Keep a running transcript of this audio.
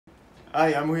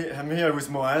Hi, I'm here with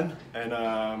Mohan, and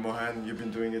Mohan, you've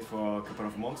been doing it for a couple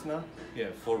of months now? Yeah,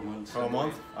 4 months. For a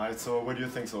month? Alright, so what do you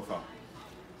think so far?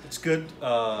 It's good.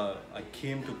 I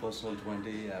came to Personal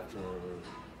 20 after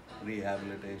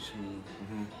rehabilitation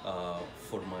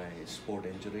for my sport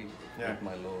injury with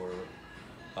my lower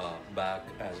back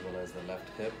as well as the left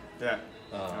hip. Yeah,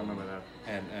 I remember that.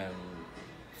 And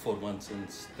 4 months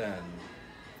since then,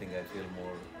 I think I feel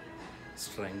more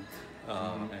strength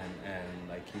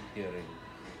and I keep hearing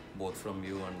both from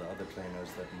you and the other trainers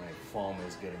that my form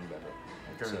is getting better.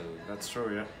 Okay, So that's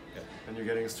true, yeah. yeah. And you're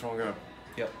getting stronger.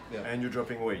 Yep, yep. And you're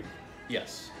dropping weight.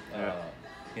 Yes. Yeah.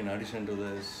 In addition to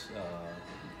this,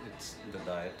 it's the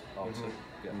diet also.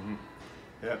 Yeah.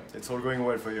 Yeah, it's all going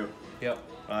well for you. Yep.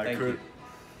 Cool. Thank you.